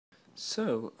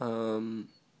So,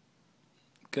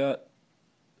 got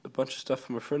a bunch of stuff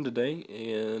from a friend today,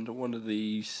 and one of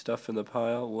the stuff in the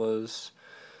pile was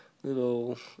a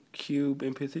little Cube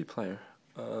mp3 player.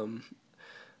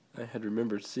 I had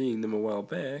remembered seeing them a while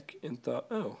back and thought,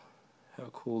 oh,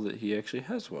 how cool that he actually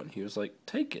has one. He was like,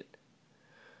 take it.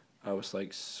 I was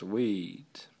like,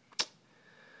 sweet.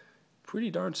 Pretty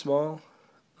darn small.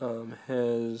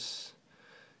 Has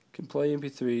can play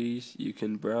mp3s. You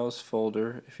can browse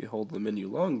folder if you hold the menu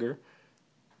longer.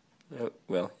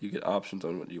 Well, you get options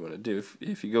on what you want to do.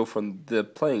 If you go from the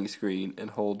playing screen and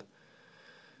hold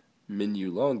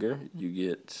menu longer, you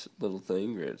get a little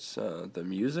thing where it's the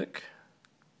music,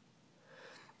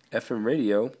 FM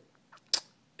radio,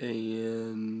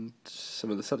 and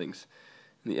some of the settings.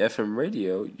 In the FM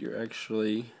radio, you're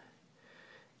actually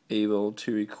able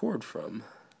to record from.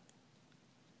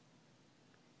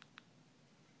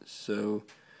 So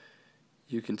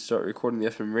you can start recording the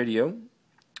FM radio,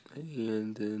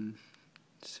 and then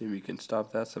see if you can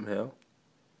stop that somehow.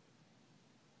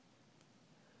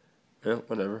 Well,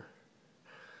 whatever.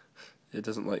 It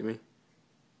doesn't like me.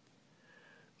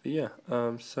 But yeah,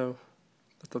 so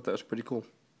I thought that was pretty cool.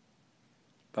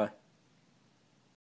 Bye.